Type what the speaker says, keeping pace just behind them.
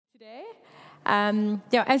Today,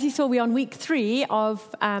 as you saw, we're on week 3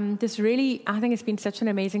 of this really, I think it's been such an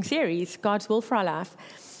amazing series, God's Will for Our Life.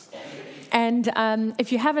 And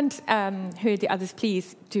if you haven't heard the others,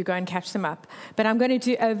 please do go and catch them up. But I'm going to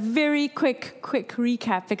do a very quick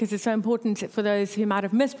recap because it's so important for those who might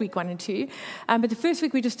have missed week 1 and 2. But the first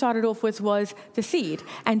week we just started off with was the seed.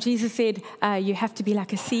 And Jesus said, you have to be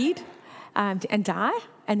like a seed and die.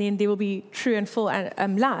 And then there will be true and full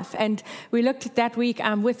life. And we looked at that week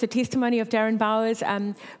with the testimony of Darren Bowers.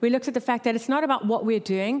 We looked at the fact that it's not about what we're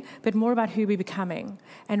doing, but more about who we're becoming.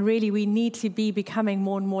 And really, we need to be becoming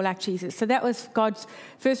more and more like Jesus. So that was God's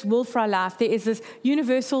first will for our life. There is this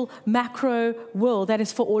universal macro will that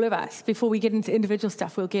is for all of us. Before we get into individual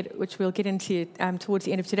stuff, which we'll get into towards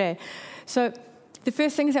the end of today. So the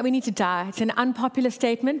first thing is that we need to die. It's an unpopular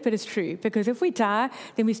statement, but it's true. Because if we die,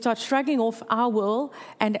 then we start shrugging off our will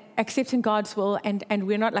and accepting God's will, and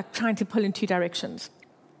we're not like trying to pull in two directions.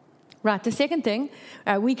 Right, the second thing,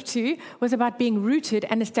 week 2, was about being rooted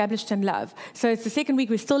and established in love. So it's the second week,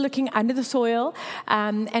 we're still looking under the soil.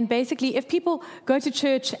 And basically, if people go to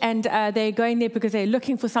church and they're going there because they're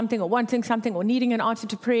looking for something or wanting something or needing an answer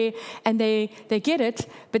to prayer, and they get it,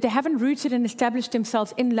 but they haven't rooted and established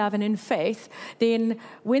themselves in love and in faith, then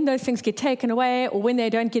when those things get taken away or when they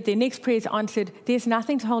don't get their next prayers answered, there's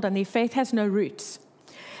nothing to hold on. Their faith has no roots.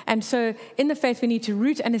 And so in the faith, we need to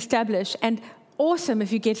root and establish. And awesome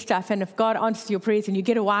if you get stuff and if God answers your prayers and you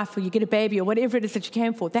get a wife or you get a baby or whatever it is that you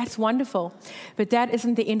came for, that's wonderful. But that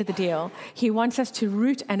isn't the end of the deal. He wants us to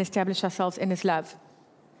root and establish ourselves in His love.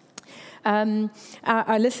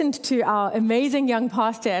 I listened to our amazing young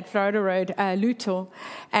pastor at Florida Road, Luto,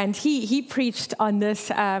 and he preached on this.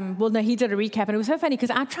 He did a recap, and it was so funny because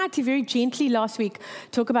I tried to very gently last week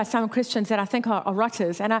talk about some Christians that I think are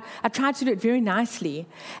rotters, and I tried to do it very nicely.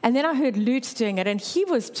 And then I heard Lutz doing it, and he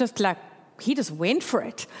was just like, he just went for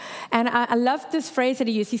it. And I loved this phrase that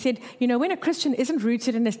he used. He said, when a Christian isn't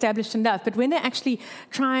rooted and established in love, but when they're actually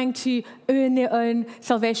trying to earn their own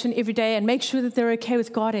salvation every day and make sure that they're okay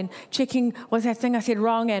with God and checking, was that thing I said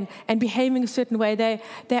wrong, and behaving a certain way,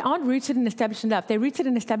 they aren't rooted and established in love. They're rooted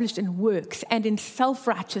and established in works and in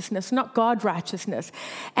self-righteousness, not God-righteousness.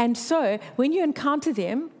 And so when you encounter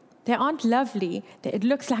them, they aren't lovely. It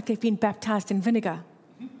looks like they've been baptized in vinegar.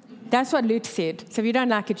 That's what Lutz said. So if you don't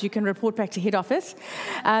like it, you can report back to head office.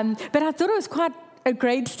 But I thought it was quite a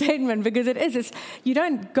great statement because it is. You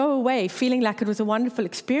don't go away feeling like it was a wonderful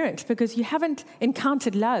experience because you haven't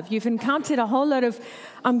encountered love. You've encountered a whole lot of,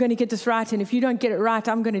 I'm going to get this right, and if you don't get it right,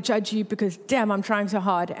 I'm going to judge you because, damn, I'm trying so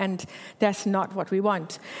hard, and that's not what we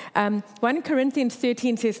want. 1 Corinthians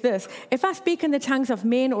 13 says this, if I speak in the tongues of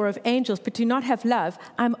men or of angels but do not have love,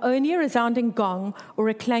 I'm only a resounding gong or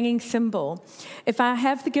a clanging cymbal. If I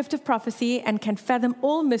have the gift of prophecy and can fathom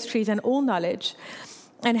all mysteries and all knowledge,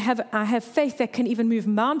 and I have faith that can even move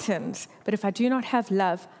mountains, but if I do not have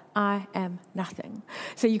love, I am nothing.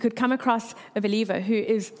 So you could come across a believer who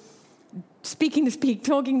is speaking the speak,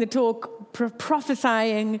 talking the talk,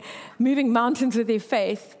 prophesying, moving mountains with their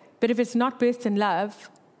faith, but if it's not birthed in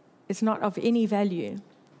love, it's not of any value.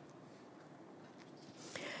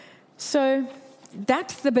 So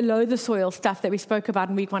that's the below the soil stuff that we spoke about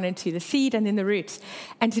in week 1 and 2, the seed and then the roots.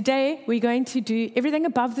 And today we're going to do everything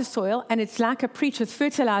above the soil, and it's like a preach with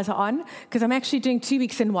fertilizer on, because I'm actually doing 2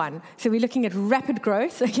 weeks in one. So we're looking at rapid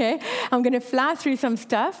growth, okay? I'm going to fly through some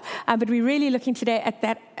stuff, but we're really looking today at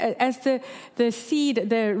that as the seed,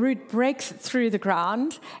 the root breaks through the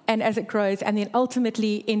ground and as it grows and then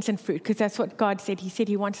ultimately ends in fruit, because that's what God said. He said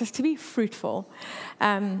He wants us to be fruitful.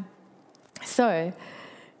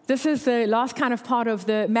 This is the last kind of part of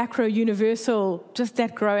the macro universal, just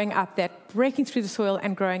that growing up, that breaking through the soil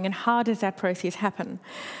and growing, and how does that process happen?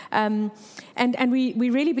 And we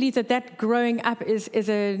really believe that growing up is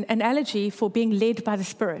an analogy for being led by the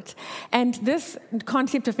Spirit. And this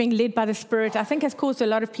concept of being led by the Spirit, I think, has caused a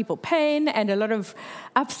lot of people pain and a lot of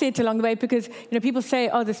upset along the way because, people say,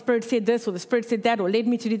 oh, the Spirit said this or the Spirit said that or led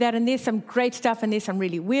me to do that. And there's some great stuff and there's some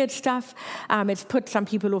really weird stuff. It's put some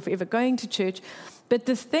people off ever going to church. But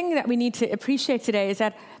this thing that we need to appreciate today is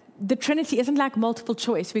that the Trinity isn't like multiple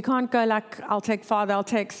choice. We can't go like, I'll take Father, I'll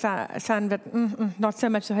take Son, but not so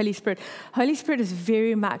much the Holy Spirit. Holy Spirit is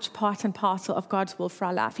very much part and parcel of God's will for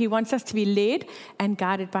our life. He wants us to be led and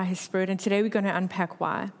guided by His Spirit, and today we're going to unpack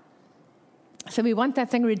why. So we want that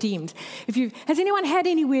thing redeemed. Has anyone had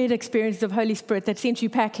any weird experiences of Holy Spirit that sent you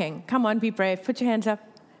packing? Come on, be brave. Put your hands up.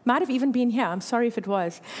 Might have even been here. I'm sorry if it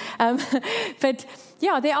was. But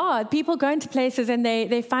yeah, there are people going to places and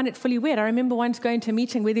they find it fully weird. I remember once going to a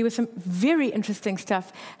meeting where there was some very interesting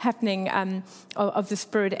stuff happening of the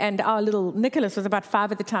Spirit. And our little Nicholas was about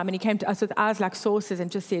 5 at the time, and he came to us with eyes like saucers and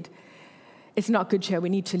just said, "It's not good here. We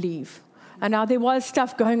need to leave." And now there was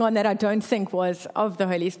stuff going on that I don't think was of the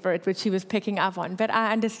Holy Spirit, which he was picking up on. But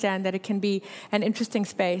I understand that it can be an interesting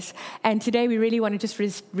space. And today we really want to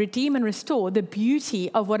just redeem and restore the beauty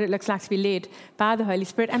of what it looks like to be led by the Holy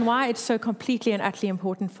Spirit and why it's so completely and utterly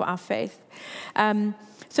important for our faith.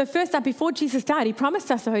 So first up, before Jesus died, he promised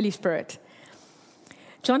us the Holy Spirit.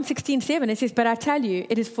 John 16:7, it says, "But I tell you,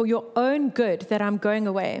 it is for your own good that I'm going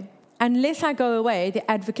away. Unless I go away, the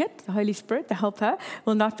advocate, the Holy Spirit, the helper,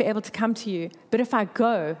 will not be able to come to you. But if I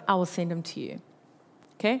go, I will send him to you."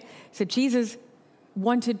 Okay? So Jesus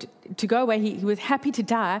wanted to go away. He was happy to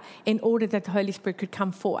die in order that the Holy Spirit could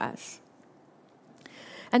come for us.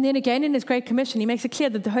 And then again in his Great Commission, he makes it clear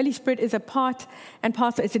that the Holy Spirit is a part and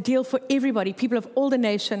parcel. It's a deal for everybody, people of all the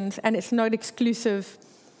nations, and it's not exclusive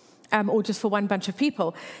or just for one bunch of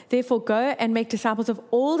people. "Therefore, go and make disciples of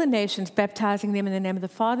all the nations, baptizing them in the name of the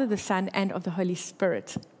Father, the Son, and of the Holy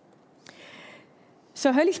Spirit."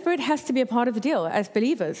 So Holy Spirit has to be a part of the deal as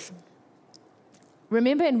believers.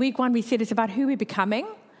 Remember in week 1, we said it's about who we're becoming.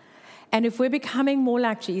 And if we're becoming more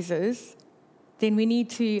like Jesus, then we need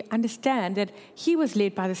to understand that he was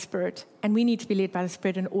led by the Spirit, and we need to be led by the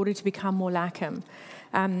Spirit in order to become more like him.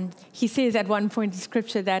 He says at one point in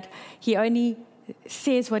Scripture that he only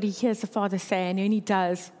says what he hears the Father say, and he only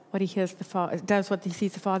does what he sees the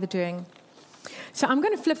Father doing. So I'm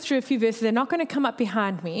going to flip through a few verses. They're not going to come up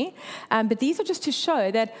behind me, but these are just to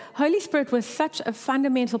show that Holy Spirit was such a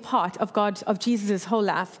fundamental part of Jesus' whole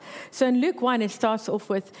life. So in Luke 1, it starts off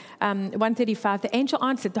with 135. "The angel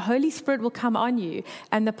answered, 'The Holy Spirit will come on you,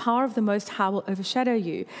 and the power of the Most High will overshadow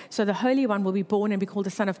you. So the Holy One will be born and be called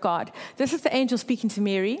the Son of God.'" This is the angel speaking to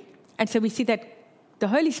Mary, and so we see that the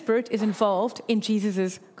Holy Spirit is involved in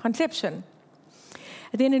Jesus' conception.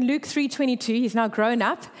 And then in Luke 3:22, he's now grown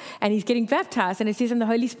up and he's getting baptized. And it says, "And the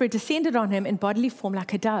Holy Spirit descended on him in bodily form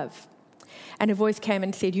like a dove. And a voice came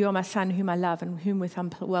and said, 'You are my Son, whom I love, and whom with I'm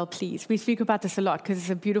well pleased.'" We speak about this a lot because it's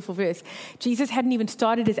a beautiful verse. Jesus hadn't even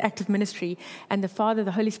started his active ministry. And the Father,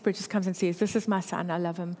 the Holy Spirit, just comes and says, "This is my Son. I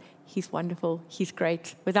love him. He's wonderful. He's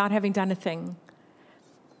great," without having done a thing.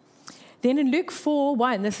 Then in Luke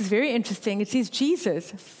 4:1, this is very interesting. It says,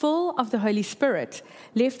 "Jesus, full of the Holy Spirit,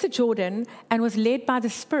 left the Jordan and was led by the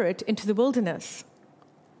Spirit into the wilderness,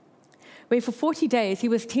 where for 40 days he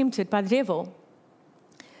was tempted by the devil."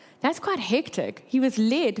 That's quite hectic. He was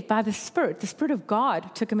led by the Spirit. The Spirit of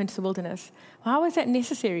God took him into the wilderness. Why was that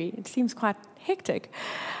necessary? It seems quite hectic.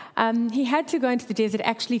 He had to go into the desert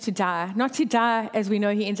actually to die. Not to die as we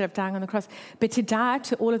know he ended up dying on the cross, but to die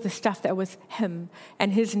to all of the stuff that was him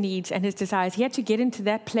and his needs and his desires. He had to get into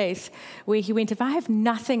that place where he went, "If I have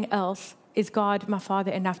nothing else, is God, my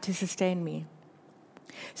Father, enough to sustain me?"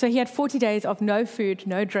 So he had 40 days of no food,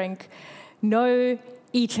 no drink, no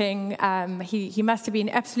eating. He must have been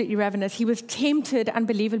absolutely ravenous. He was tempted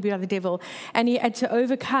unbelievably by the devil, and he had to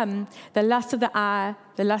overcome the lust of the eye,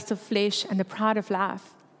 the lust of flesh, and the pride of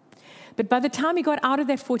life. But by the time he got out of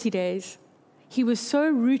that 40 days, he was so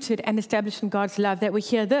rooted and established in God's love that we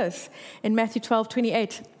hear this in Luke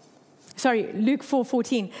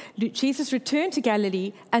 4:14. Jesus returned to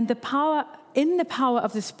Galilee, and in the power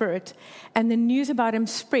of the Spirit, and the news about him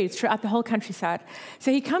spread throughout the whole countryside.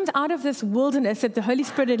 So he comes out of this wilderness that the Holy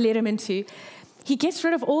Spirit had led him into. He gets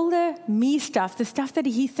rid of all the me stuff, the stuff that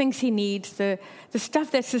he thinks he needs, the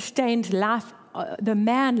stuff that sustains life, the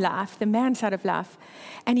man side of life.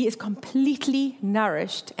 And he is completely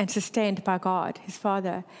nourished and sustained by God, his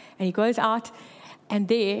Father. And he goes out, and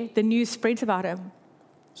there the news spreads about him.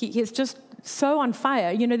 He is just so on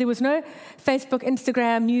fire. You know, there was no Facebook,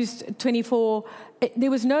 Instagram, News 24. There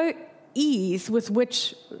was no ease with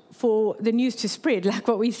which for the news to spread like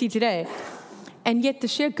what we see today. And yet the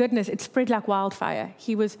sheer goodness, it spread like wildfire.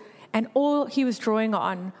 All he was drawing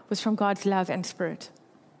on was from God's love and Spirit.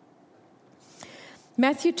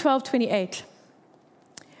 Matthew 12:28.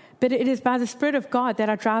 "But it is by the Spirit of God that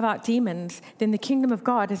I drive out demons, then the kingdom of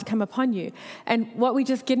God has come upon you." And what we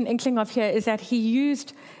just get an inkling of here is that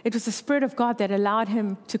it was the Spirit of God that allowed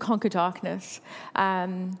him to conquer darkness.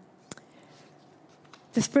 The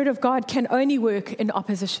Spirit of God can only work in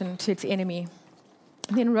opposition to its enemy.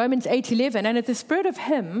 Then Romans 8:11, "And if the Spirit of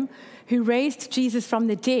him who raised Jesus from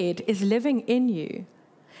the dead is living in you,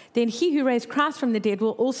 then he who raised Christ from the dead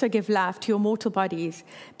will also give life to your mortal bodies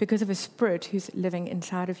because of his Spirit who's living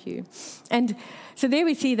inside of you. And so there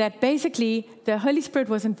we see that basically the Holy Spirit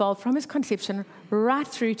was involved from his conception right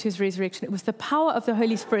through to his resurrection. It was the power of the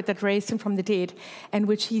Holy Spirit that raised him from the dead, and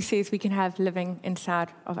which he says we can have living inside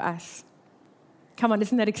of us. Come on,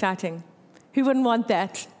 isn't that exciting? Who wouldn't want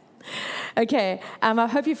that? Okay, I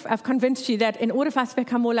hope I've convinced you that in order for us to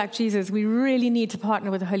become more like Jesus, we really need to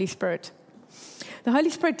partner with the Holy Spirit. The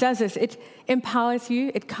Holy Spirit does this. It empowers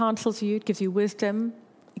you, it counsels you, it gives you wisdom,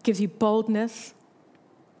 it gives you boldness.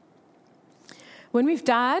 When we've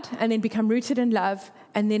died and then become rooted in love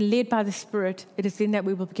and then led by the Spirit, it is then that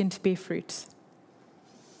we will begin to bear fruit.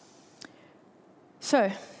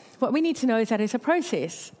 So, what we need to know is that it's a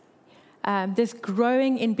process. This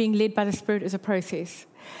growing in being led by the Spirit is a process.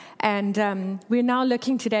 And we're now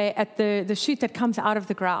looking today at the shoot that comes out of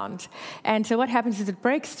the ground. And so what happens is it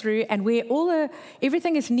breaks through, and where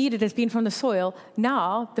everything is needed has been from the soil,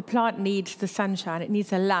 now the plant needs the sunshine. It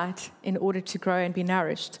needs the light in order to grow and be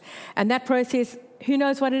nourished. And that process, who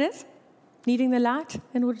knows what it is? Needing the light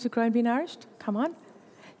in order to grow and be nourished? Come on.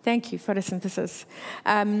 Thank you, photosynthesis.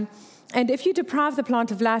 And if you deprive the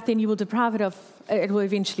plant of light, then you will deprive it it will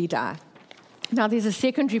eventually die. Now, there's a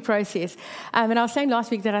secondary process. And I was saying last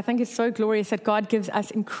week that I think it's so glorious that God gives us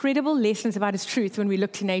incredible lessons about his truth when we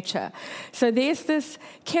look to nature. So there's this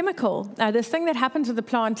chemical, this thing that happens with the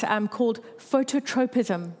plant called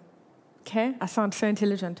phototropism. Okay, I sound so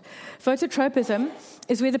intelligent. Phototropism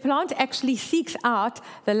is where the plant actually seeks out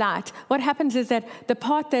the light. What happens is that the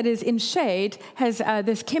part that is in shade has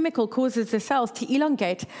this chemical causes the cells to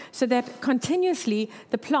elongate so that continuously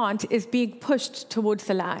the plant is being pushed towards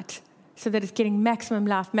the light, so that it's getting maximum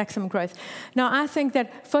life, maximum growth. Now, I think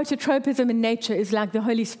that phototropism in nature is like the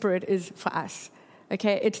Holy Spirit is for us.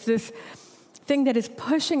 Okay, it's this thing that is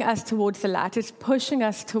pushing us towards the light. It's pushing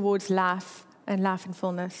us towards life and life in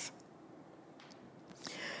fullness.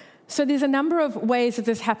 So there's a number of ways that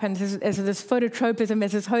this happens as this phototropism,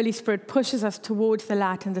 as this Holy Spirit pushes us towards the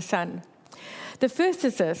light and the sun. The first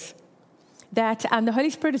is this, that the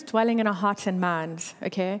Holy Spirit is dwelling in our hearts and minds,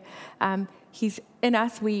 okay? He's in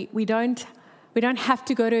us. We don't have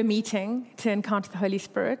to go to a meeting to encounter the Holy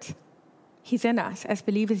Spirit. He's in us. As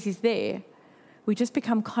believers, he's there. We just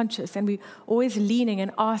become conscious, and we're always leaning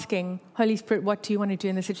and asking, Holy Spirit, what do you want to do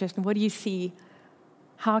in this situation? What do you see?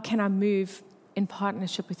 How can I move in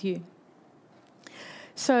partnership with you?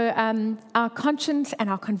 So our conscience and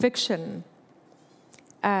our conviction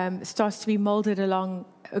starts to be molded along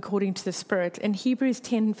according to the Spirit. In Hebrews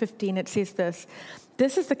 10:15, it says this: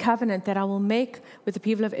 "This is the covenant that I will make with the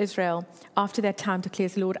people of Israel after that time,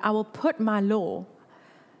 declares the Lord. I will put my law."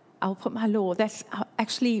 That's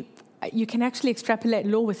actually, you can actually extrapolate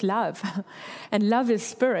law with love. And love is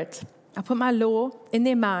spirit. "I'll put my law in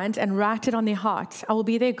their minds and write it on their hearts. I will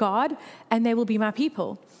be their God, and they will be my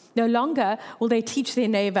people. No longer will they teach their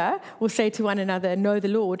neighbor or say to one another, 'Know the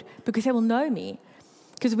Lord,' because they will know me."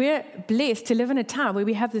 Because we're blessed to live in a time where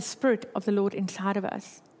we have the Spirit of the Lord inside of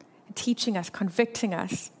us, teaching us, convicting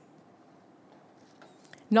us,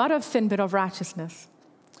 not of sin, but of righteousness.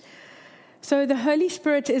 So the Holy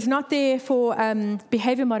Spirit is not there for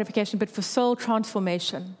behavior modification, but for soul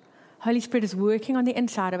transformation. Holy Spirit is working on the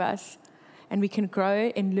inside of us, and we can grow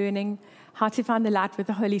in learning how to find the light with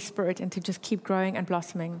the Holy Spirit and to just keep growing and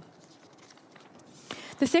blossoming.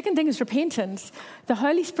 The second thing is repentance. The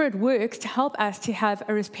Holy Spirit works to help us to have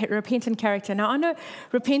a repentant character. Now, I know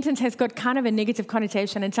repentance has got kind of a negative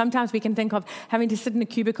connotation, and sometimes we can think of having to sit in a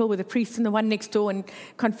cubicle with a priest and the one next door and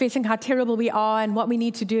confessing how terrible we are and what we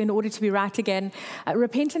need to do in order to be right again.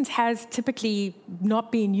 Repentance has typically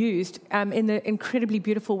not been used in the incredibly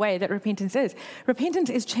beautiful way that repentance is.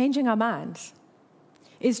 Repentance is changing our minds.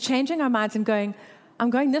 Is changing our minds and going,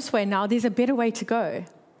 I'm going this way now, there's a better way to go.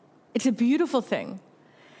 It's a beautiful thing.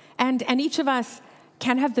 And each of us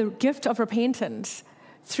can have the gift of repentance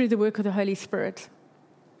through the work of the Holy Spirit.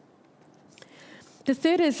 The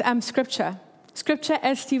third is Scripture. Scripture,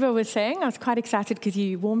 as Steve was saying, I was quite excited because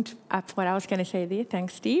you warmed up what I was going to say there.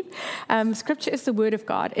 Thanks, Steve. Scripture is the Word of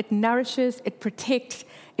God. It nourishes, it protects,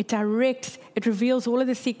 it directs, it reveals all of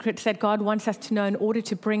the secrets that God wants us to know in order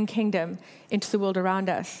to bring kingdom into the world around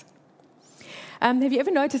us. Have you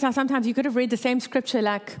ever noticed how sometimes you could have read the same scripture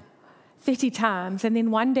like 30 times, and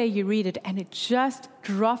then one day you read it and it just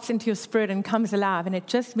drops into your spirit and comes alive, and it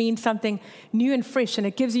just means something new and fresh, and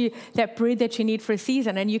it gives you that bread that you need for a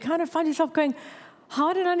season, and you kind of find yourself going,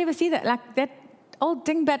 how did I never see that? Like that old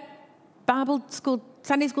dingbat Bible school,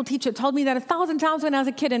 Sunday school teacher told me that 1,000 times when I was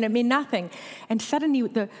a kid and it meant nothing. And suddenly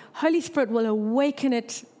the Holy Spirit will awaken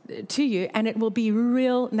it to you, and it will be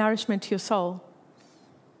real nourishment to your soul.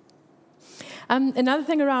 Another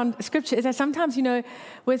thing around Scripture is that sometimes,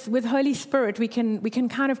 with Holy Spirit, we can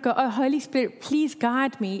kind of go, oh, Holy Spirit, please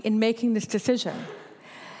guide me in making this decision.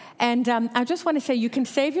 And I just want to say you can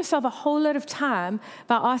save yourself a whole lot of time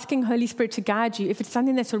by asking Holy Spirit to guide you if it's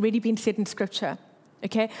something that's already been said in Scripture.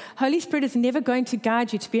 Okay? Holy Spirit is never going to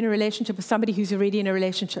guide you to be in a relationship with somebody who's already in a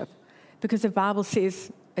relationship, because the Bible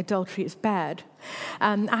says adultery is bad.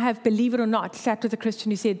 I have, believe it or not, sat with a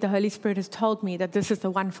Christian who said, the Holy Spirit has told me that this is the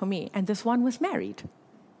one for me, and this one was married.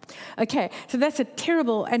 Okay, so that's a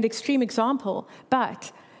terrible and extreme example,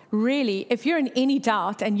 but really, if you're in any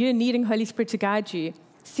doubt and you're needing Holy Spirit to guide you,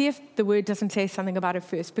 see if the Word doesn't say something about it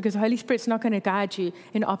first, because the Holy Spirit's not going to guide you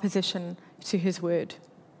in opposition to His Word.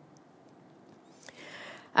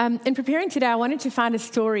 In preparing today, I wanted to find a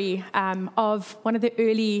story of one of the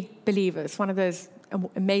early believers, one of those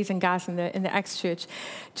amazing guys in the Acts church,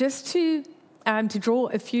 just to draw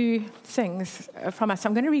a few things from us.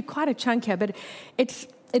 I'm going to read quite a chunk here, but it's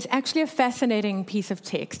actually a fascinating piece of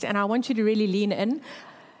text, and I want you to really lean in.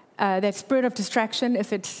 That spirit of distraction,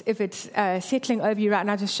 if it's settling over you right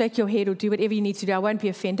now, just shake your head or do whatever you need to do. I won't be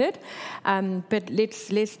offended. But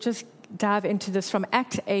let's just dive into this from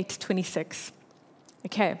Acts 8:26.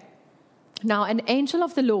 Okay. Now, an angel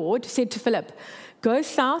of the Lord said to Philip, "Go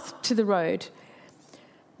south to the road,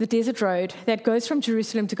 the desert road that goes from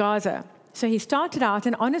Jerusalem to Gaza." So he started out,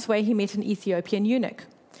 and on his way he met an Ethiopian eunuch,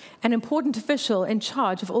 an important official in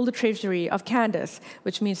charge of all the treasury of Candace,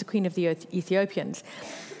 which means the queen of the Ethiopians.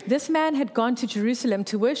 This man had gone to Jerusalem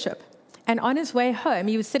to worship, and on his way home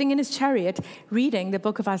he was sitting in his chariot reading the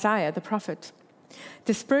book of Isaiah the prophet.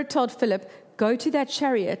 The Spirit told Philip, "Go to that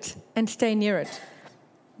chariot and stay near it."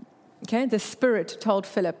 Okay, the Spirit told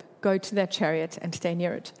Philip, "Go to that chariot and stay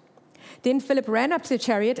near it." Then Philip ran up to the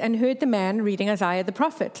chariot and heard the man reading Isaiah the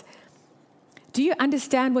prophet. "Do you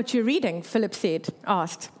understand what you're reading?" Philip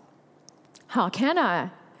asked. "How can I?"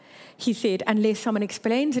 he said, "unless someone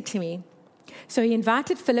explains it to me." So he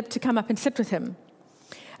invited Philip to come up and sit with him.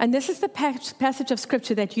 And this is the passage of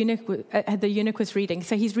Scripture that the eunuch was reading.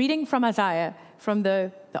 So he's reading from Isaiah, from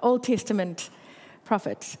the Old Testament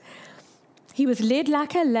prophets. He was led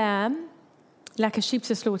like a lamb, like a sheep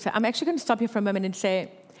to slaughter. I'm actually going to stop here for a moment and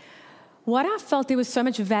say, what I felt there was so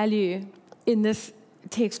much value in this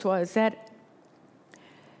text was that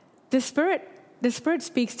the Spirit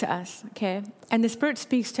speaks to us, okay? And the Spirit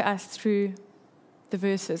speaks to us through the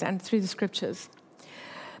verses and through the Scriptures.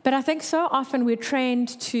 But I think so often we're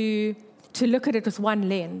trained to look at it with one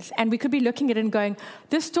lens. And we could be looking at it and going,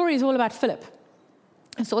 this story is all about Philip.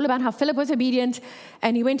 It's all about how Philip was obedient,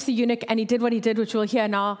 and he went to the eunuch, and he did what he did, which we'll hear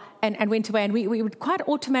now, and went away. And we would quite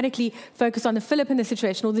automatically focus on the Philip in the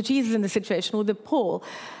situation, or the Jesus in the situation, or the Paul.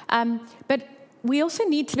 But we also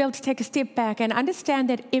need to be able to take a step back and understand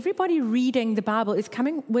that everybody reading the Bible is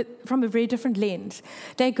coming from a very different lens.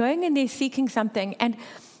 They're going and they're seeking something, and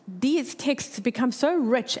these texts become so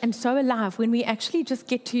rich and so alive when we actually just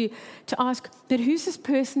get to ask, but who's this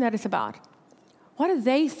person that it's about? What are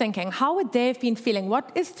they thinking? How would they have been feeling?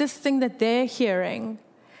 What is this thing that they're hearing?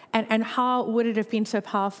 And how would it have been so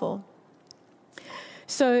powerful?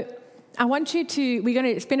 So I want you we're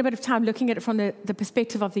going to spend a bit of time looking at it from the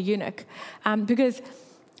perspective of the eunuch. Because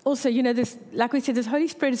also, this, like we said, this Holy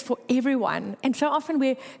Spirit is for everyone. And so often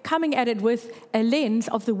we're coming at it with a lens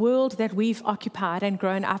of the world that we've occupied and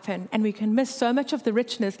grown up in. And we can miss so much of the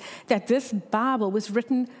richness that this Bible was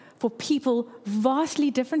written for people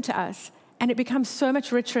vastly different to us. And it becomes so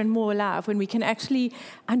much richer and more alive when we can actually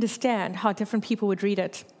understand how different people would read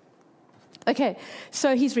it. Okay,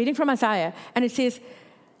 so he's reading from Isaiah, and it says,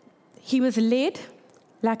 he was led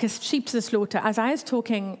like a sheep to the slaughter. Isaiah's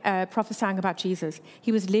talking, prophesying about Jesus.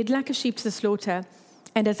 He was led like a sheep to the slaughter,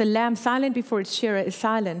 and as a lamb silent before its shearer is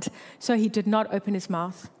silent, so he did not open his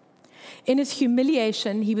mouth. In his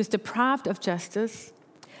humiliation, he was deprived of justice.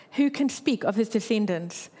 Who can speak of his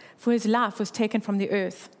descendants? For his life was taken from the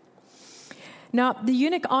earth. Now, the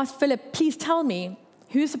eunuch asked Philip, "Please tell me,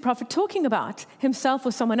 who's the prophet talking about, himself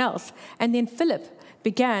or someone else?" And then Philip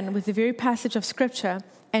began with the very passage of Scripture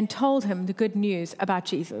and told him the good news about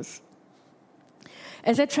Jesus.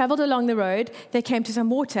 As they traveled along the road, they came to some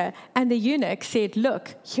water, and the eunuch said,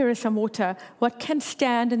 "Look, here is some water. What can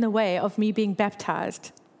stand in the way of me being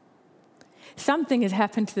baptized?" Something has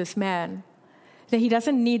happened to this man, that he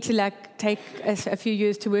doesn't need to take a few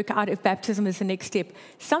years to work out if baptism is the next step.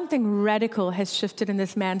 Something radical has shifted in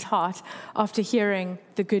this man's heart after hearing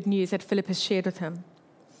the good news that Philip has shared with him.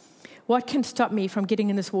 What can stop me from getting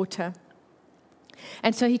in this water?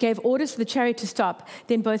 And so he gave orders for the chariot to stop.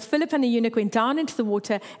 Then both Philip and the eunuch went down into the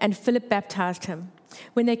water, and Philip baptized him.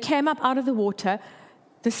 When they came up out of the water,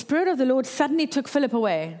 the Spirit of the Lord suddenly took Philip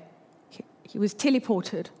away. He was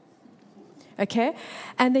teleported. Okay?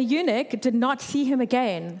 And the eunuch did not see him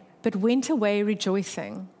again, but went away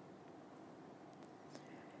rejoicing.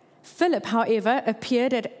 Philip, however,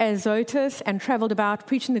 appeared at Azotus and traveled about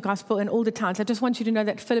preaching the gospel in all the towns. I just want you to know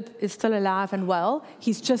that Philip is still alive and well.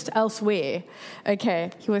 He's just elsewhere.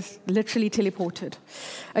 Okay, he was literally teleported.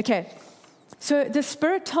 Okay, so the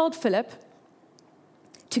Spirit told Philip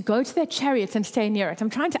to go to their chariots and stay near it. I'm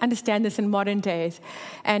trying to understand this in modern days,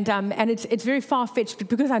 and it's very far-fetched, but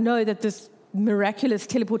because I know that this miraculous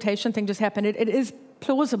teleportation thing just happened, it is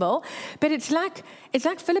plausible, but it's like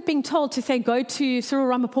Philip being told to say, go to Cyril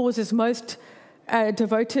Ramaphosa's most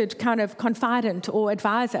devoted kind of confidant or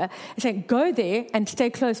advisor, and saying, go there and stay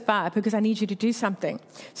close by because I need you to do something.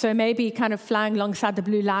 So maybe kind of flying alongside the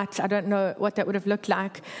blue lights. I don't know what that would have looked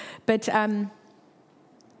like, but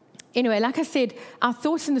anyway, like I said, our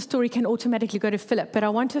thoughts in the story can automatically go to Philip, but I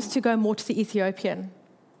want us to go more to the Ethiopian,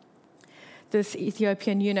 this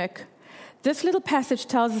Ethiopian eunuch. This little passage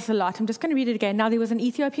tells us a lot. I'm just going to read it again. Now, there was an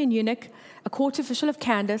Ethiopian eunuch, a court official of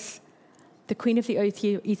Candace, the queen of the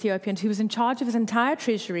Ethiopians, who was in charge of his entire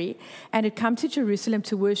treasury and had come to Jerusalem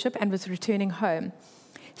to worship and was returning home.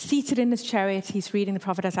 Seated in his chariot, he's reading the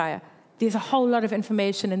prophet Isaiah. There's a whole lot of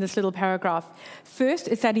information in this little paragraph. First,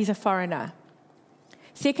 is that he's a foreigner.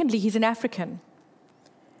 Secondly, he's an African.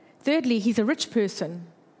 Thirdly, he's a rich person.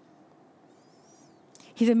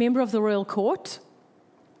 He's a member of the royal court.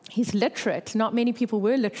 He's literate. Not many people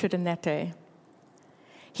were literate in that day.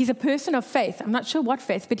 He's a person of faith. I'm not sure what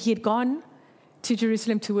faith, but he had gone to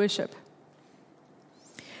Jerusalem to worship.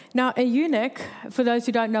 Now, a eunuch, for those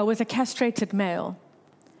who don't know, was a castrated male.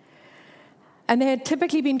 And they had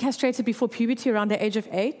typically been castrated before puberty, around the age of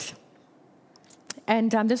 8.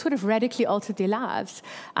 And this would have radically altered their lives.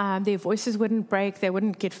 Their voices wouldn't break. They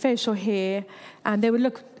wouldn't get facial hair. They would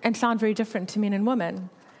look and sound very different to men and women.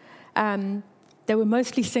 They were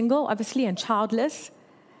mostly single, obviously, and childless.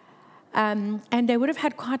 And they would have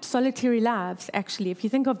had quite solitary lives, actually. If you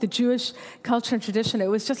think of the Jewish culture and tradition, it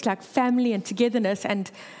was just like family and togetherness,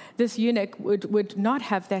 and this eunuch would not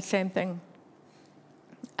have that same thing.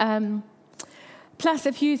 Plus,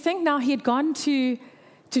 if you think now he had gone to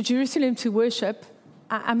Jerusalem to worship,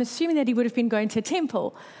 I'm assuming that he would have been going to a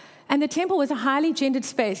temple. And the temple was a highly gendered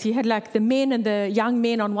space. You had like the men and the young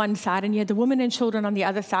men on one side, and you had the women and children on the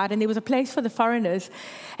other side, and there was a place for the foreigners.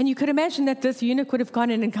 And you could imagine that this eunuch would have gone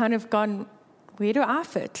in and kind of gone, where do I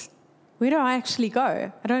fit? Where do I actually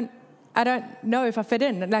go? I don't know if I fit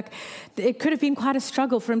in. Like, it could have been quite a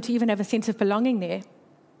struggle for him to even have a sense of belonging there.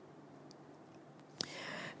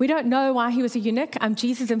 We don't know why he was a eunuch.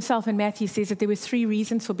 Jesus himself in Matthew says that there were 3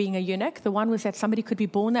 reasons for being a eunuch. The one was that somebody could be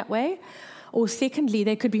born that way, or secondly,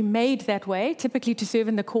 they could be made that way, typically to serve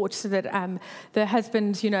in the court, so that the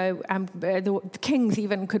husbands, the kings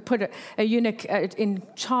even could put a eunuch in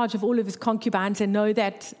charge of all of his concubines and know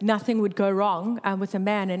that nothing would go wrong with a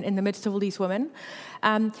man in the midst of all these women.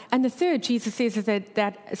 And the third, Jesus says, is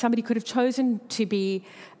that somebody could have chosen to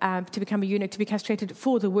become a eunuch, to be castrated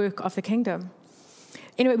for the work of the kingdom.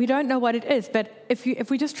 Anyway, we don't know what it is, but if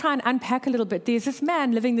we just try and unpack a little bit, there's this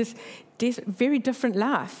man living this very different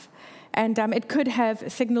life. And it could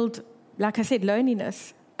have signaled, like I said,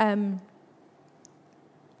 loneliness.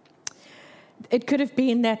 It could have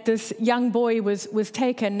been that this young boy was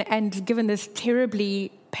taken and given this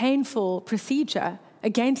terribly painful procedure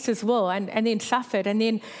against his will and then suffered. And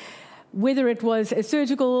then whether it was a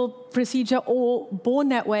surgical procedure or born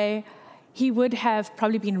that way, he would have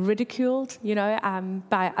probably been ridiculed,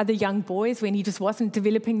 by other young boys when he just wasn't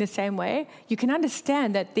developing the same way. You can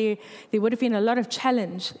understand that there would have been a lot of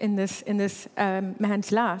challenge in this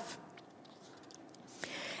man's life.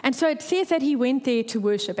 And so it says that he went there to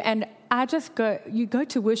worship. And you go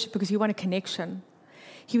to worship because you want a connection.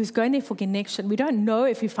 He was going there for connection. We don't know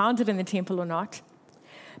if he found it in the temple or not.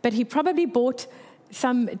 But he probably bought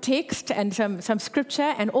some text and some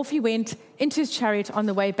scripture, and off he went into his chariot on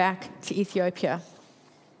the way back to Ethiopia.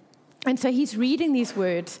 And so he's reading these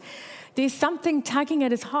words. There's something tugging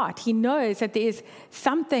at his heart. He knows that there's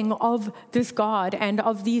something of this God and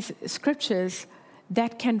of these scriptures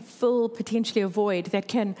that can fill potentially a void, that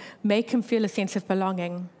can make him feel a sense of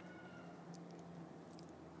belonging.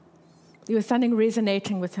 There was something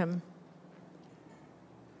resonating with him.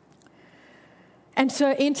 And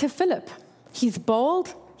so enter Philip. He's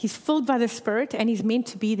bold, he's filled by the Spirit, and he's meant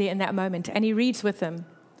to be there in that moment. And he reads with them.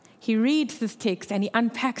 He reads this text and he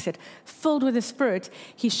unpacks it. Filled with the Spirit,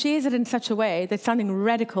 he shares it in such a way that something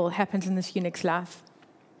radical happens in this eunuch's life.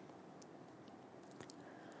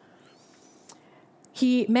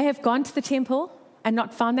 He may have gone to the temple and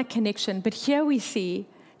not found that connection, but here we see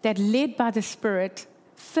that led by the Spirit,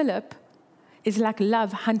 Philip is like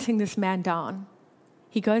love hunting this man down.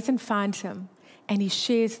 He goes and finds him, and he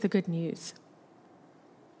shares the good news.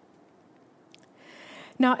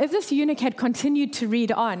 Now, if this eunuch had continued to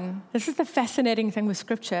read on, this is the fascinating thing with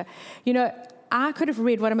Scripture. I could have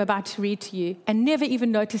read what I'm about to read to you and never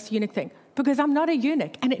even noticed the eunuch thing, because I'm not a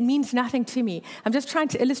eunuch and it means nothing to me. I'm just trying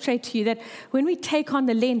to illustrate to you that when we take on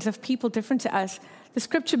the lens of people different to us, the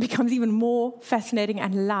Scripture becomes even more fascinating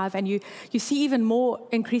and alive, and you see even more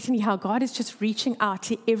increasingly how God is just reaching out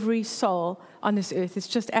to every soul on this earth. It's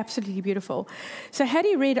just absolutely beautiful. So had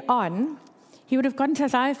he read on, he would have gotten to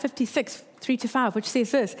Isaiah 56, 3-5, which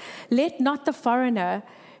says this: "Let not the foreigner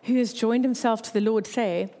who has joined himself to the Lord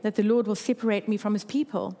say that the Lord will separate me from his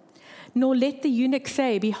people. Nor let the eunuch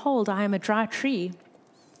say, behold, I am a dry tree.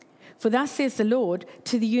 For thus says the Lord,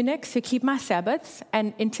 to the eunuchs who keep my Sabbaths,"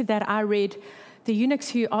 and into that I read, the eunuchs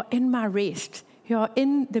who are in my rest, who are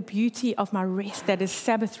in the beauty of my rest, that is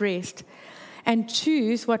Sabbath rest, "and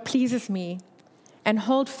choose what pleases me, and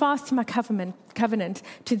hold fast to my covenant,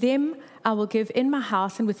 to them I will give in my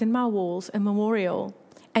house and within my walls a memorial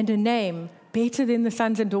and a name better than the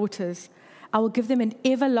sons and daughters. I will give them an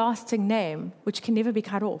everlasting name which can never be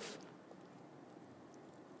cut off."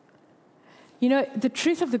 The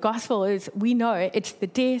truth of the gospel is we know it's the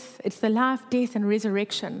death, it's the life, death, and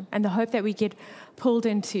resurrection, and the hope that we get pulled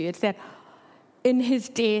into. It's that in his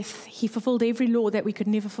death, he fulfilled every law that we could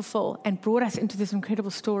never fulfill and brought us into this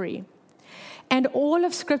incredible story. And all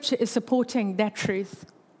of Scripture is supporting that truth.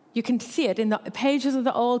 You can see it in the pages of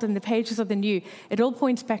the Old and the pages of the New. It all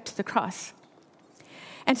points back to the cross.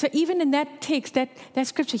 And so even in that text, that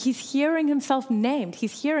Scripture, he's hearing himself named.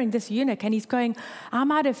 He's hearing this eunuch, and he's going, I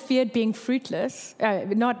might have feared being fruitless,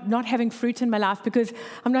 not having fruit in my life, because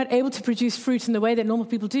I'm not able to produce fruit in the way that normal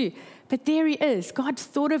people do. But there he is. God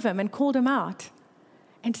thought of him and called him out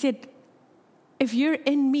and said, if you're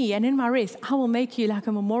in me and in my rest, I will make you like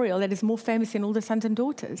a memorial that is more famous than all the sons and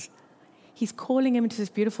daughters. He's calling him into this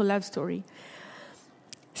beautiful love story.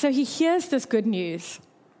 So he hears this good news.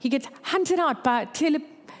 He gets hunted out by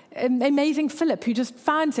amazing Philip, who just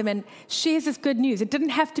finds him and shares this good news. It didn't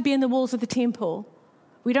have to be in the walls of the temple.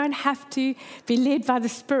 We don't have to be led by the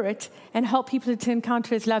Spirit and help people to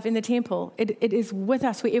encounter his love in the temple. It is with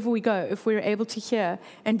us wherever we go if we're able to hear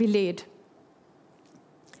and be led.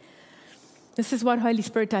 This is what Holy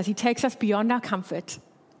Spirit does. He takes us beyond our comfort.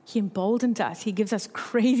 He emboldens us. He gives us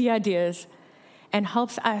crazy ideas and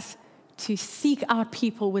helps us to seek out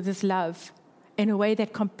people with his love in a way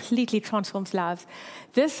that completely transforms lives.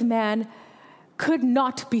 This man could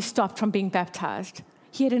not be stopped from being baptized.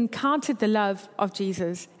 He had encountered the love of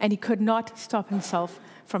Jesus, and he could not stop himself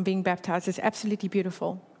from being baptized. It's absolutely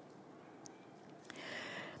beautiful.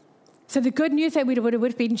 So the good news that would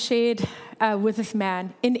have been shared with this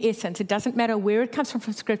man, in essence, it doesn't matter where it comes from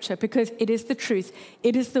Scripture, because it is the truth.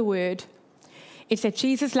 It is the word. It's that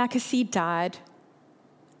Jesus, like a seed, died.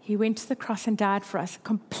 He went to the cross and died for us,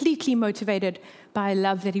 completely motivated by a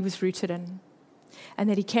love that he was rooted in, and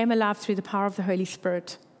that he came alive through the power of the Holy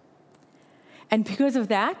Spirit. And because of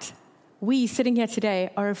that, we sitting here today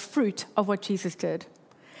are a fruit of what Jesus did.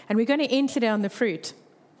 And we're going to end today on the fruit.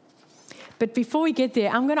 But before we get there,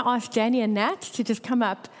 I'm going to ask Danny and Nat to just come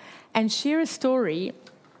up and share a story,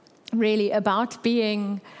 really, about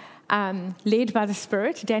being led by the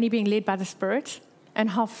Spirit, Danny being led by the Spirit, and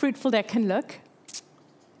how fruitful that can look.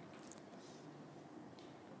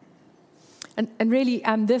 And really,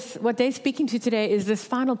 what they're speaking to today is this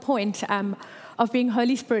final point of being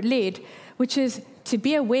Holy Spirit led, which is to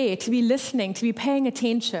be aware, to be listening, to be paying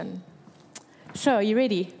attention. So, are you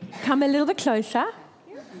ready? Come a little bit closer.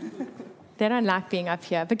 They don't like being up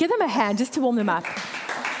here, but give them a hand just to warm them up.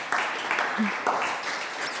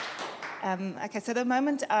 Okay, so the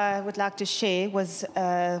moment I would like to share was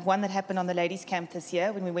one that happened on the ladies' camp this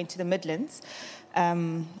year when we went to the Midlands.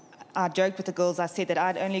 I joked with the girls. I said that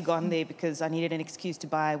I'd only gone there because I needed an excuse to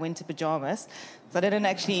buy winter pajamas. So I didn't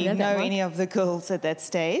actually know any of the girls at that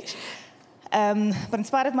stage. But in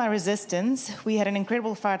spite of my resistance, we had an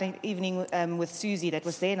incredible Friday evening with Susie that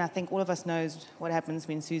was there, and I think all of us knows what happens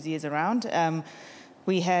when Susie is around.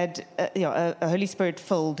 We had a Holy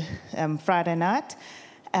Spirit-filled Friday night.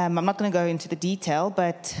 I'm not going to go into the detail,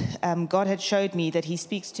 but God had showed me that he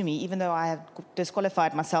speaks to me, even though I have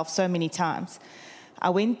disqualified myself so many times. I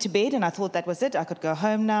went to bed and I thought that was it. I could go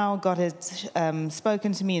home now. God had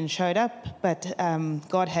spoken to me and showed up, but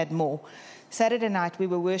God had more. Saturday night we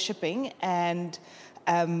were worshiping, and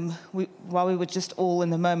while we were just all in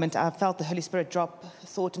the moment, I felt the Holy Spirit drop a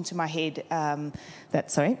thought into my head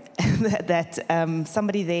that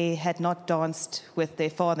somebody there had not danced with their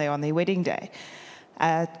father on their wedding day.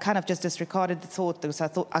 I kind of just disregarded the thought because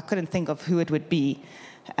I couldn't think of who it would be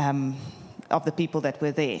of the people that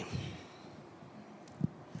were there.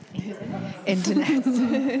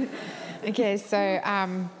 Internet. Okay, so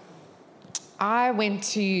I went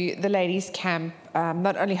to the ladies' camp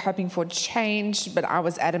not only hoping for change, but I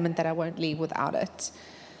was adamant that I won't leave without it.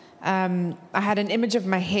 I had an image of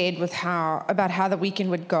my head about how the weekend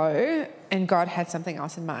would go, and God had something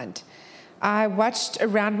else in mind. I watched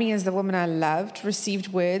around me as the woman I loved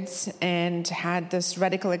received words and had this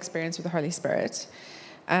radical experience with the Holy Spirit.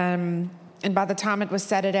 And by the time it was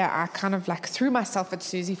Saturday, I kind of like threw myself at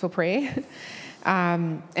Susie for prayer.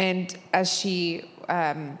 And as she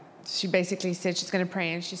basically said she's going to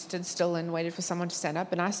pray, and she stood still and waited for someone to stand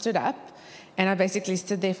up. And I stood up, and I basically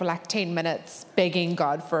stood there for like 10 minutes begging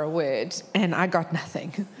God for a word, and I got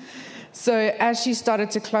nothing. So as she started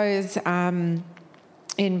to close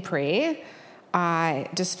in prayer, I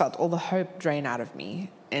just felt all the hope drain out of me,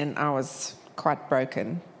 and I was quite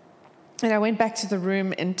broken. And I went back to the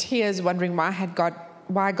room in tears, wondering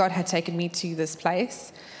why God had taken me to this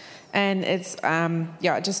place. And it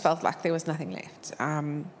just felt like there was nothing left.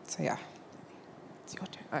 It's your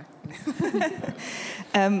turn.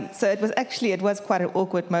 So it was quite an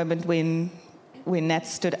awkward moment when Nat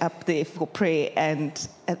stood up there for prayer, and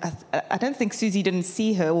I don't think Susie didn't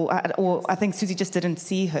see her, or I think Susie just didn't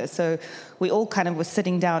see her. So we all kind of were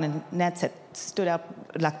sitting down, and Nat had stood up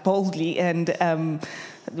like boldly, and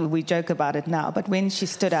we joke about it now. But when she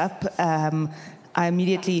stood up, I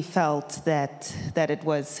immediately felt that it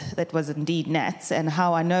was indeed Nat's. And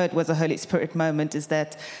how I know it was a Holy Spirit moment is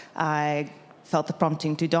that I felt the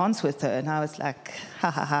prompting to dance with her, and I was like, ha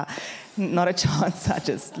ha ha. Not a chance. I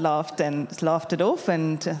just laughed it off,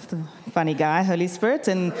 and funny guy, Holy Spirit.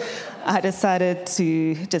 And I decided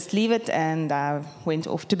to just leave it, and I went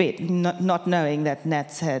off to bed, not knowing that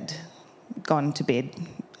Nats had gone to bed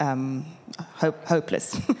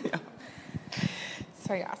hopeless.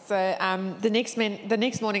 So the next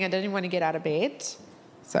morning I didn't want to get out of bed.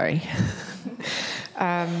 Sorry.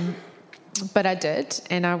 But I did,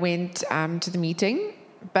 and I went to the meeting.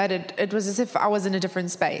 But it was as if I was in a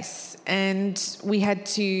different space, and we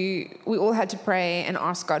all had to pray and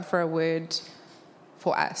ask God for a word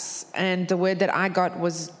for us. And the word that I got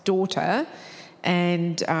was daughter,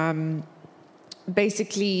 and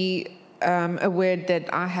basically a word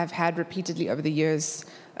that I have had repeatedly over the years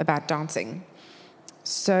about dancing.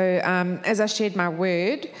 So as I shared my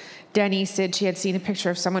word, Danny said she had seen a picture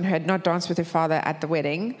of someone who had not danced with her father at the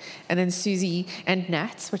wedding. And then Susie and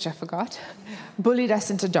Nats, which I forgot, bullied us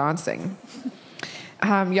into dancing.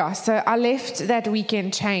 So I left that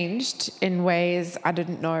weekend changed in ways I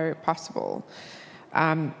didn't know possible.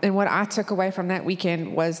 And what I took away from that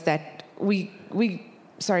weekend was that we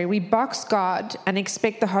box God and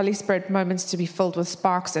expect the Holy Spirit moments to be filled with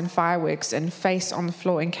sparks and fireworks and face on the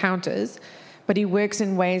floor encounters, but he works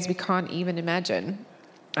in ways we can't even imagine.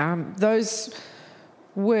 Those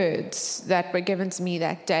words that were given to me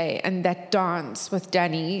that day and that dance with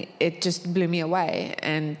Danny, it just blew me away.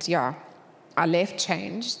 And I left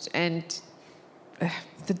changed, and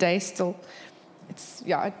the day still,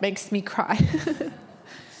 it makes me cry.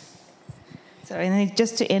 Sorry, and then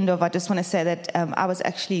just to end off, I just want to say that I was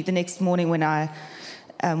actually the next morning when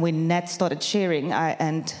Nat started sharing,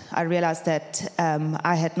 I realized that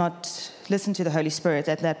I had not listened to the Holy Spirit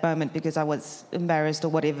at that moment because I was embarrassed or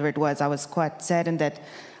whatever it was. I was quite saddened that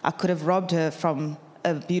I could have robbed her from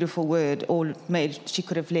a beautiful word, or she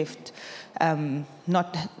could have left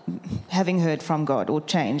not having heard from God or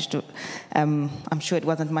changed. I'm sure it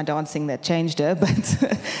wasn't my dancing that changed her, but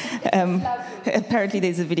apparently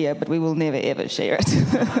there's a video, but we will never ever share it.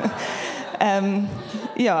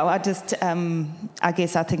 I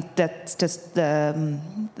guess I think that's just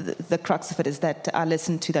the crux of it, is that I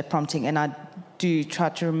listen to that prompting, and I do try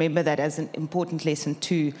to remember that as an important lesson,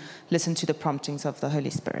 to listen to the promptings of the Holy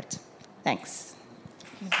Spirit. Thanks.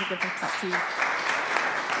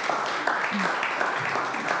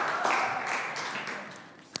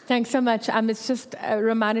 Thanks so much. It's just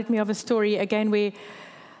reminded me of a story again where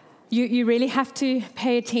you really have to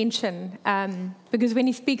pay attention because when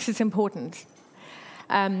he speaks, it's important.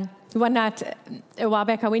 One night, a while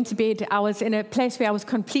back, I went to bed. I was in a place where I was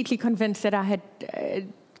completely convinced that I had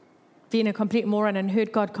been a complete moron and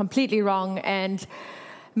heard God completely wrong and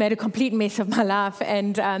made a complete mess of my life.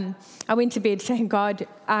 And I went to bed saying, God,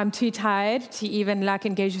 I'm too tired to even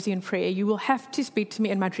engage with you in prayer. You will have to speak to me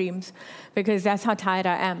in my dreams because that's how tired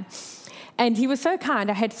I am. And he was so kind.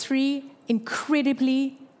 I had 3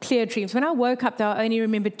 incredibly clear dreams. When I woke up, though, I only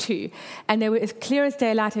remembered 2. And they were as clear as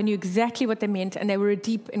daylight. I knew exactly what they meant, and they were a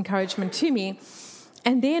deep encouragement to me.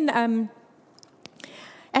 And then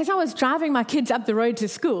as I was driving my kids up the road to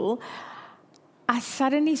school, I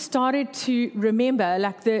suddenly started to remember,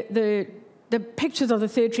 like the pictures of the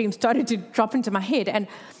third dream started to drop into my head. And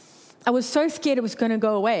I was so scared it was going to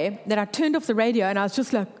go away that I turned off the radio and I was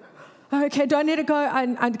just like, okay, don't let it go,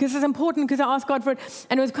 because it's important, because I asked God for it.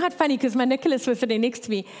 And it was quite funny because my Nicholas was sitting next to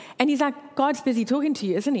me, and he's like, God's busy talking to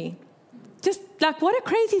you, isn't he? Just like, what a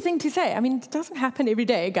crazy thing to say. I mean, it doesn't happen every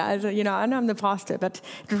day, guys. You know, I know I'm the pastor, but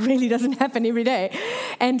it really doesn't happen every day.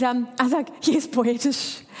 And I was like, yes, boy,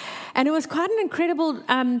 just... And it was quite an incredible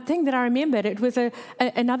thing that I remembered. It was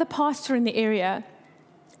another pastor in the area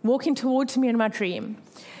walking towards me in my dream.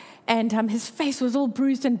 And his face was all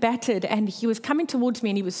bruised and battered, and he was coming towards me,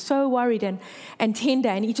 and he was so worried and tender,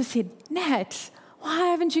 and he just said, Nat, why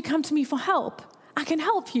haven't you come to me for help? I can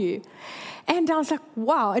help you. And I was like,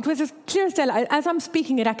 wow, it was as clear as daylight. As I'm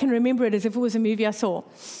speaking it, I can remember it as if it was a movie I saw.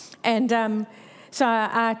 And so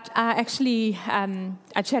I actually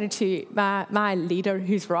I chatted to my leader,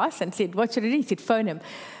 who's Ross, and said, what should I do? He said, phone him.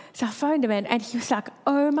 So I phoned him, and he was like,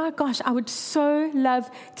 oh my gosh, I would so love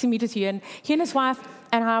to meet with you. And he and his wife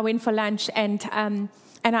and I went for lunch, and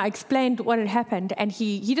I explained what had happened, and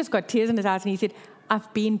he just got tears in his eyes, and he said,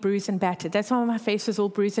 I've been bruised and battered. That's why my face was all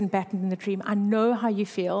bruised and battered in the dream. I know how you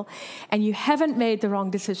feel, and you haven't made the wrong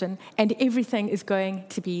decision, and everything is going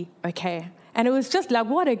to be okay. And it was just like,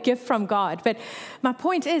 what a gift from God. But my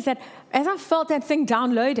point is that as I felt that thing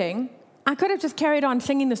downloading, I could have just carried on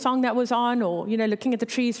singing the song that was on, or, you know, looking at the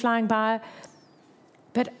trees flying by.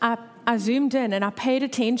 But I zoomed in and I paid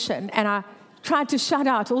attention, and I tried to shut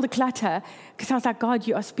out all the clutter, because I was like, God,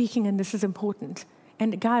 you are speaking and this is important.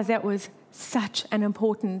 And guys, that was such an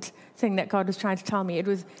important thing that God was trying to tell me. It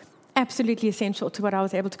was absolutely essential to what I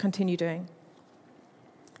was able to continue doing.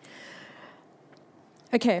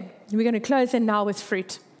 Okay, we're going to close in now with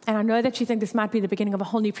fruit. And I know that you think this might be the beginning of a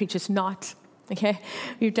whole new preach. It's not. Okay,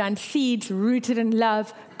 we've done seeds rooted in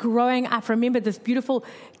love, growing up. Remember this beautiful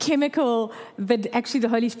chemical, but actually the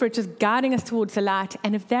Holy Spirit just guiding us towards the light.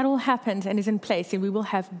 And if that all happens and is in place, then we will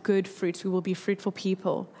have good fruits. We will be fruitful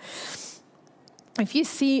people. If you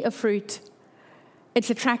see a fruit, it's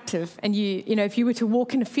attractive, and you know, if you were to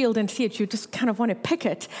walk in a field and see it, you just kind of want to pick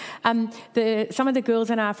it. Some of the girls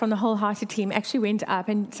and I from the Wholehearted team actually went up,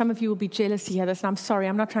 and some of you will be jealous to hear this, and I'm sorry,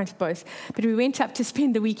 I'm not trying to boast, but we went up to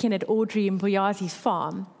spend the weekend at Audrey and Boyazi's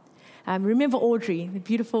farm. Remember Audrey, the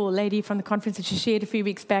beautiful lady from the conference that she shared a few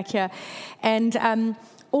weeks back here, and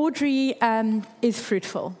Audrey is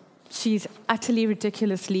fruitful. She's utterly,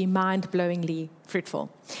 ridiculously, mind-blowingly fruitful.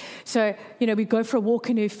 So, you know, we go for a walk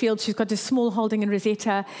in her field. She's got this small holding in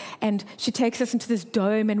Rosetta, and she takes us into this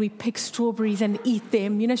dome, and we pick strawberries and eat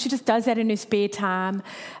them. You know, she just does that in her spare time.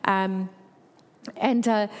 And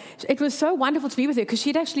it was so wonderful to be with her, because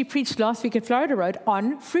she'd actually preached last week at Florida Road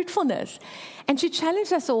on fruitfulness. And she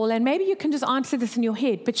challenged us all, and maybe you can just answer this in your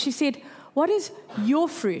head, but she said, what is your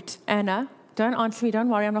fruit, Anna? Don't answer me, don't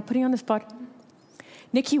worry, I'm not putting you on the spot.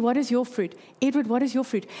 Nikki, what is your fruit? Edward, what is your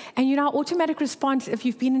fruit? And you know, our automatic response, if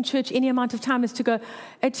you've been in church any amount of time, is to go,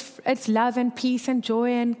 it's love and peace and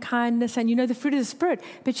joy and kindness and, you know, the fruit of the Spirit.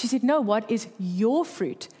 But she said, no, what is your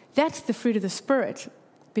fruit? That's the fruit of the Spirit.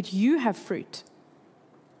 But you have fruit.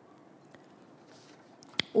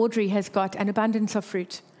 Audrey has got an abundance of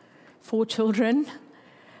fruit. 4 children,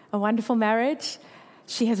 a wonderful marriage.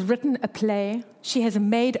 She has written a play. She has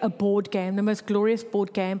made a board game, the most glorious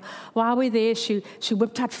board game. While we're there, she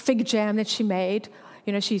whipped out fig jam that she made.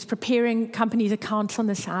 You know, she's preparing companies' accounts on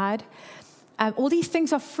the side. All these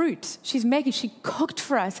things are fruit. She cooked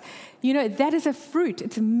for us. You know, that is a fruit.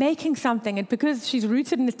 It's making something. And because she's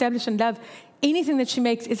rooted and established in love, anything that she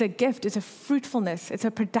makes is a gift. It's a fruitfulness. It's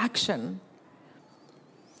a production.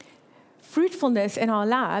 Fruitfulness in our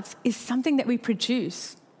lives is something that we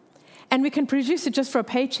produce. And we can produce it just for a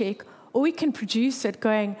paycheck, or we can produce it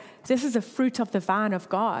going, this is a fruit of the vine of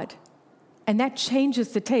God. And that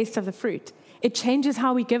changes the taste of the fruit. It changes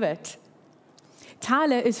how we give it.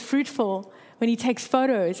 Tyler is fruitful when he takes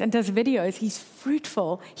photos and does videos. He's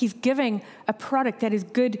fruitful. He's giving a product that is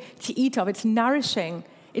good to eat of. It's nourishing.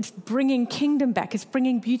 It's bringing kingdom back. It's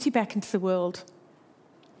bringing beauty back into the world.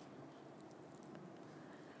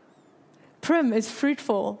 Prim is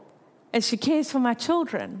fruitful as she cares for my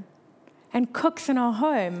children and cooks in our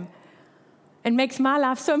home and makes my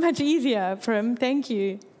life so much easier, Prim. Thank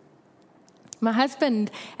you. My husband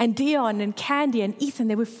and Dion and Candy and Ethan,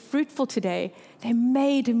 they were fruitful today. They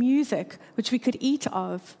made music which we could eat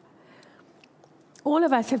of. All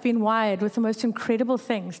of us have been wired with the most incredible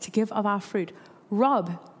things to give of our fruit.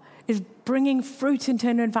 Rob is bringing fruit into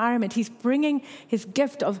an environment. He's bringing his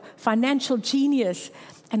gift of financial genius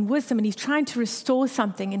and wisdom, and he's trying to restore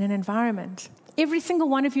something in an environment. every single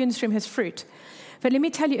one of you in this room has fruit. But let me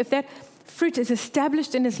tell you, if that fruit is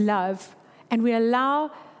established in His love and we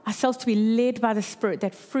allow ourselves to be led by the Spirit,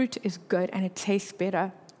 that fruit is good and it tastes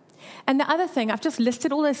better. And the other thing, I've just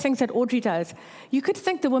listed all those things that Audrey does. You could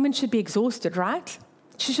think the woman should be exhausted, right?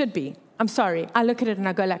 She should be. I'm sorry. I look at it and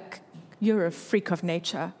I go like, you're a freak of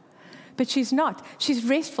nature. But she's not. She's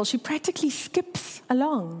restful. She practically skips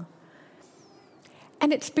along.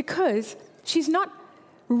 And it's because she's not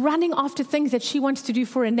running after things that she wants to do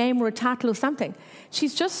for a name or a title or something.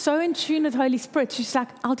 She's just so in tune with the Holy Spirit. She's like,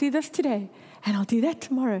 I'll do this today, and I'll do that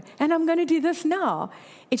tomorrow, and I'm going to do this now.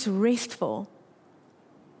 It's restful.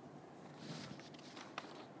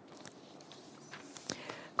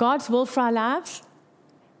 God's will for our lives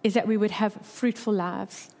is that we would have fruitful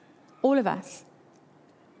lives, all of us.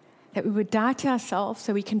 That we would die to ourselves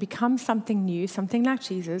so we can become something new, something like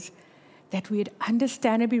Jesus, that we would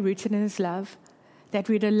understand and be rooted in His love, that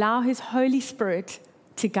we would allow His Holy Spirit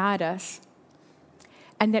to guide us,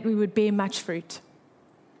 and that we would bear much fruit.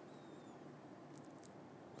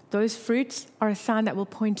 Those fruits are a sign that will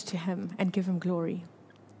point to Him and give Him glory.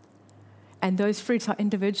 And those fruits are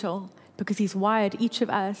individual because He's wired each of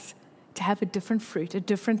us to have a different fruit, a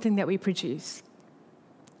different thing that we produce.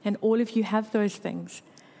 And all of you have those things.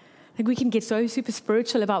 I think we can get so super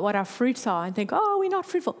spiritual about what our fruits are and think, oh, we're not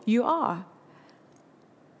fruitful. You are.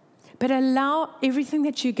 But allow everything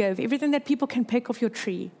that you give, everything that people can pick off your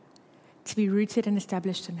tree, to be rooted and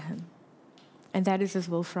established in Him. And that is His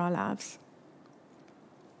will for our lives.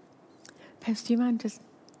 Pastor, do you mind just,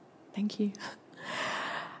 thank you.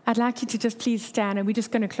 I'd like you to just please stand, and we're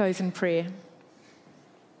just going to close in prayer.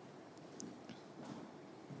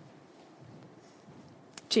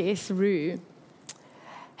 Jess Rue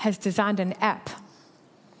has designed an app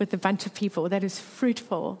with a bunch of people that is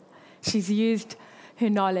fruitful. She's used her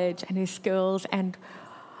knowledge and her skills and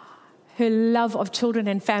her love of children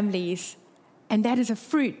and families, and that is a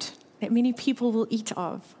fruit that many people will eat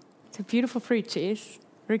of. It's a beautiful fruit, Jess.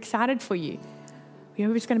 We're excited for you. We're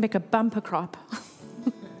always going to make a bumper crop.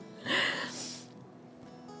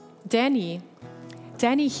 Danny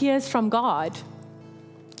hears from God,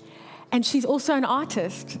 and she's also an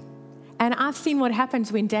artist. And I've seen what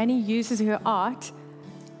happens when Danny uses her art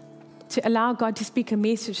to allow God to speak a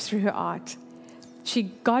message through her art.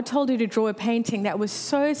 God told her to draw a painting that was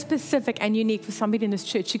so specific and unique for somebody in this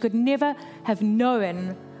church. She could never have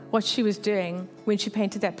known what she was doing when she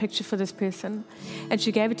painted that picture for this person. And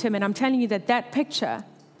she gave it to him. And I'm telling you that picture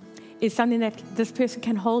is something that this person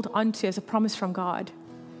can hold on to as a promise from God.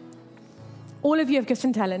 All of you have gifts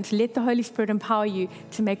and talents. Let the Holy Spirit empower you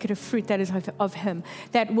to make it a fruit that is of Him,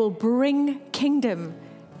 that will bring kingdom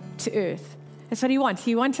to earth. That's what He wants.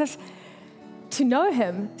 He wants us to know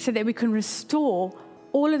Him so that we can restore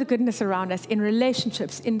all of the goodness around us in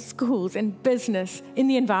relationships, in schools, in business, in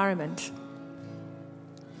the environment.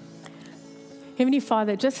 Heavenly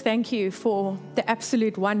Father, just thank you for the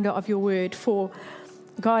absolute wonder of your word, for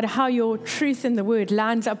God, how your truth in the word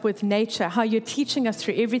lines up with nature, how you're teaching us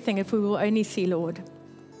through everything if we will only see, Lord.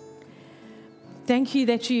 Thank you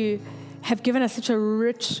that you have given us such a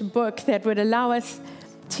rich book that would allow us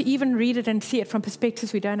to even read it and see it from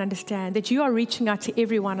perspectives we don't understand, that you are reaching out to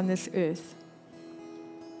everyone on this earth.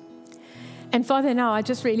 And Father, now I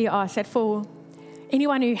just really ask that for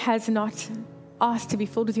anyone who has not asked to be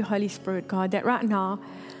filled with your Holy Spirit, God, that right now,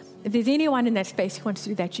 if there's anyone in that space who wants to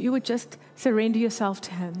do that, you would just surrender yourself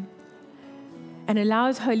to Him and allow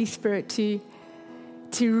His Holy Spirit to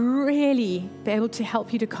really be able to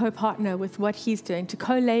help you to co-partner with what He's doing, to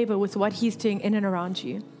co-labor with what He's doing in and around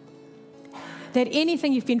you. That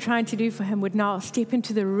anything you've been trying to do for Him would now step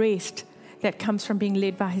into the rest that comes from being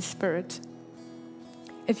led by His Spirit.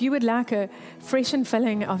 If you would like a fresh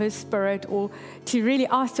infilling of His Spirit, or to really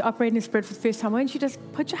ask to operate in His Spirit for the first time, why don't you just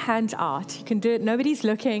put your hands out? You can do it. Nobody's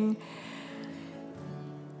looking.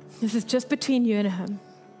 This is just between you and Him.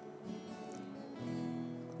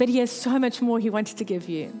 But He has so much more He wants to give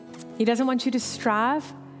you. He doesn't want you to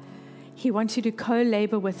strive. He wants you to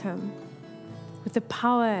co-labor with Him, with the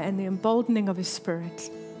power and the emboldening of His Spirit.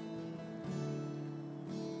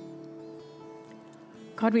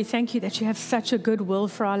 God, we thank you that you have such a good will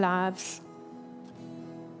for our lives.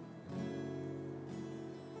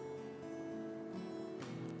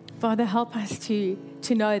 Father, help us to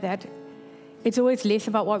know that it's always less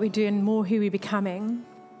about what we do and more who we're becoming.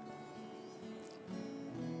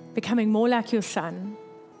 Becoming more like your Son.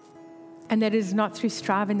 And that is not through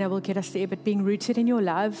striving that will get us there, but being rooted in your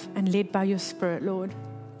love and led by your Spirit, Lord.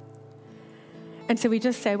 And so we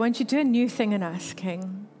just say, won't you do a new thing in us,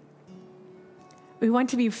 King? We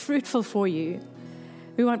want to be fruitful for you.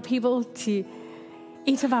 We want people to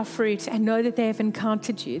eat of our fruit and know that they have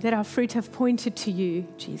encountered you, that our fruit have pointed to you,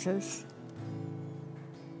 Jesus.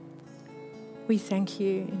 We thank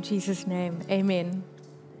you in Jesus' name. Amen.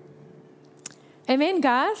 Amen,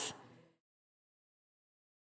 guys.